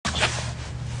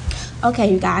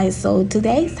Okay, you guys, so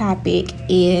today's topic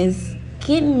is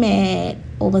getting mad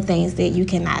over things that you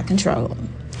cannot control,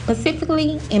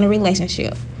 specifically in a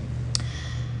relationship.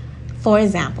 For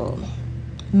example,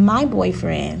 my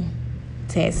boyfriend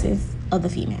texts other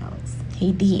females,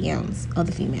 he DMs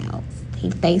other females, he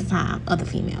FaceTime other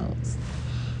females.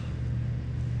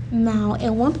 Now,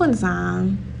 at one point in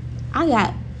time, I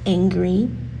got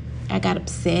angry, I got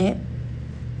upset,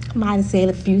 might have said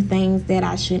a few things that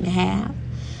I shouldn't have.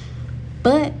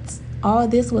 But all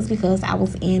this was because I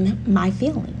was in my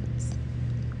feelings.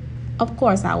 Of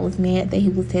course, I was mad that he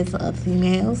was texting other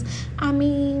females. I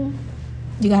mean,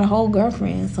 you got a whole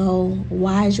girlfriend, so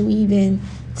why is you even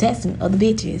texting other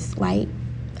bitches? Like,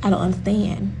 I don't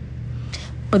understand.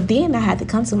 But then I had to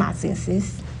come to my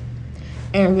senses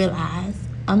and realize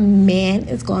a man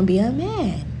is going to be a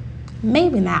man.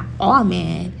 Maybe not all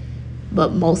men,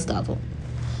 but most of them.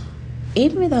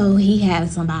 Even though he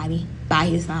has somebody by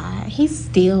his side, he's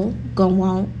still gonna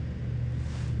want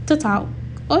to talk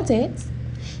or text,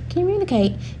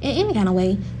 communicate in any kind of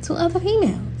way to other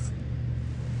females.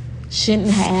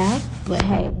 Shouldn't have, but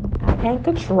hey, I can't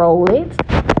control it,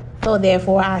 so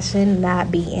therefore I should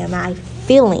not be in my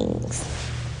feelings.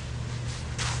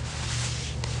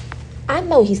 I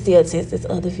know he still texts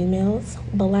other females,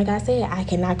 but like I said, I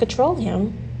cannot control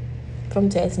him from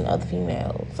texting other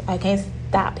females. I can't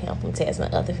stop him from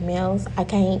texting other females. I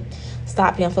can't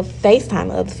stop him from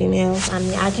FaceTime other females. I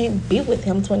mean, I can't be with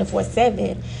him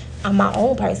 24/7. I'm my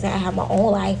own person. I have my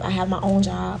own life. I have my own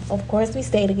job. Of course, we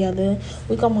stay together.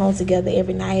 We come home together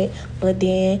every night. But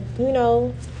then,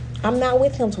 I'm not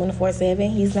with him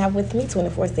 24/7. He's not with me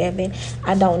 24/7.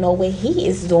 I don't know what he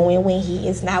is doing when he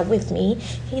is not with me.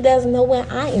 He doesn't know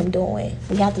what I am doing.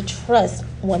 We have to trust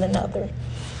one another.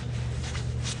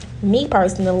 Me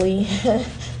personally,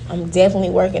 I'm definitely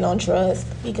working on trust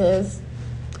because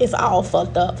it's all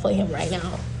fucked up for him right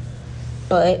now.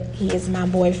 But he is my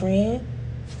boyfriend,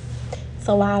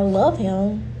 so I love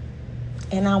him,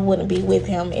 and I wouldn't be with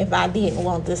him if I didn't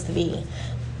want this to be.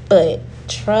 But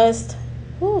trust,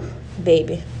 whew,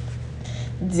 baby,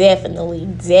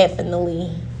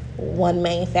 definitely one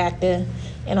main factor.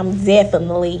 And I'm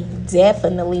definitely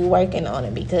working on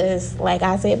it because, like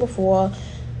I said before,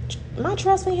 my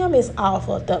trust for him is all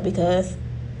fucked up because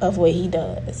of what he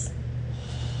does.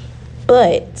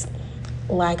 But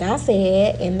like I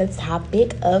said in the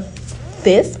topic of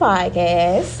this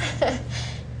podcast,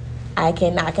 I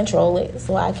cannot control it,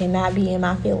 so I cannot be in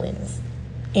my feelings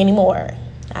anymore,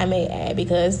 I may add,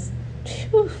 because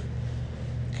it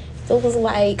was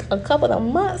like a couple of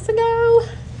months ago.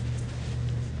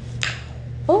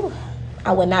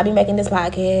 I would not be making this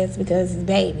podcast because,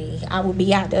 baby, I would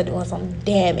be out there doing some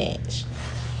damage.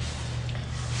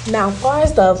 Now, as far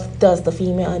as does the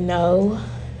female know?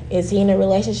 Is he in a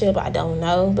relationship? I don't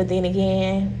know. But then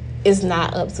again, it's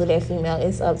not up to that female.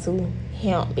 It's up to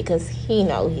him because he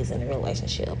knows he's in a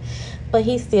relationship. But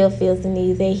he still feels the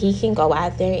need that he can go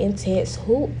out there and text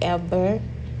whoever,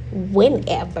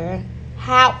 whenever,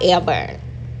 however.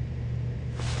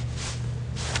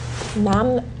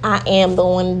 Now, I am the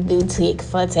one to do tick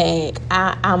for tag.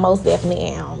 I most definitely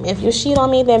am. If you cheat on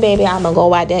me, then baby, I'm going to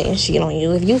go out there and cheat on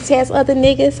you. If you test other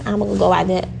niggas, I'm going to go out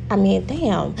there. I mean,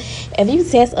 damn. If you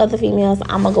test other females,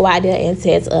 I'm going to go out there and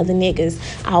test other niggas.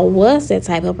 I was that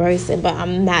type of person, but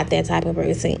I'm not that type of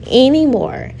person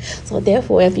anymore. So,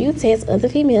 therefore, if you test other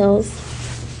females,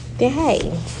 then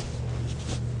hey,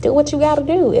 do what you gotta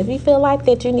do. If you feel like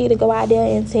that you need to go out there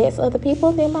and test other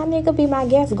people, then my nigga be my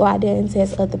guest. Go out there and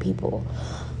test other people.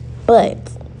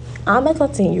 But I'm going to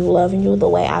continue loving you the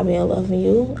way I've been loving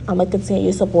you. I'm going to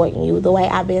continue supporting you the way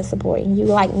I've been supporting you.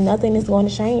 Like, nothing is going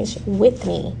to change with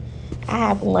me. I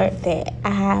have learned that. I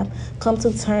have come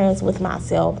to terms with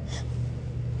myself.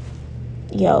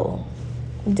 Yo,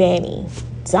 Danny,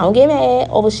 don't get mad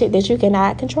over shit that you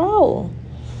cannot control.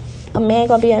 A man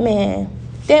gonna be a man.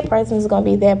 That person is going to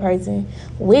be that person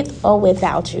with or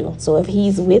without you. So if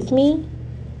he's with me,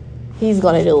 he's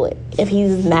going to do it. If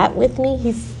he's not with me,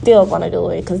 he's still going to do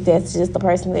it because that's just the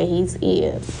person that he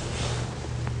is.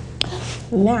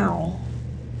 Now,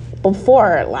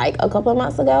 before, like a couple of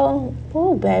months ago,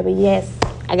 oh, baby, yes,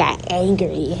 I got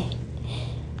angry.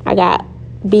 I got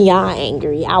beyond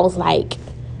angry. I was like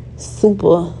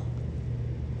super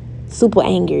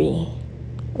angry.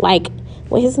 Like,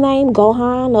 what his name,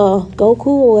 Gohan or Goku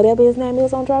or whatever his name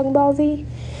is on Dragon Ball Z.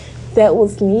 That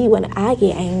was me when I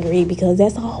get angry because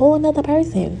that's a whole nother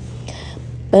person.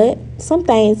 But some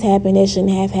things happened that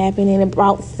shouldn't have happened, and it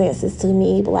brought senses to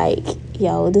me like,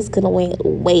 yo, this could have went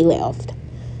way left.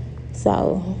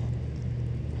 So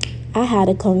I had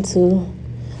to come to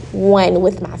one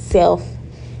with myself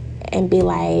and be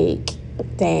like,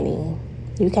 Danny,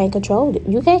 you can't control it.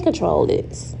 You can't control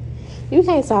this. You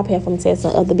can't stop him from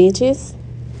texting other bitches.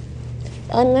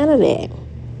 None of that.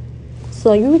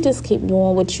 So you just keep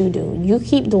doing what you do. You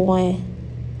keep doing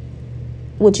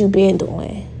what you've been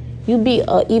doing. You be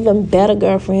an even better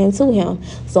girlfriend to him.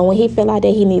 So when he feel like that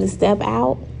he need to step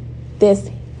out, that's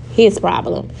his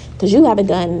problem. Because you haven't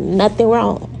done nothing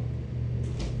wrong.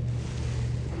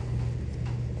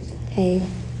 Hey.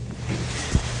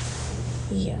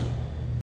 Yeah.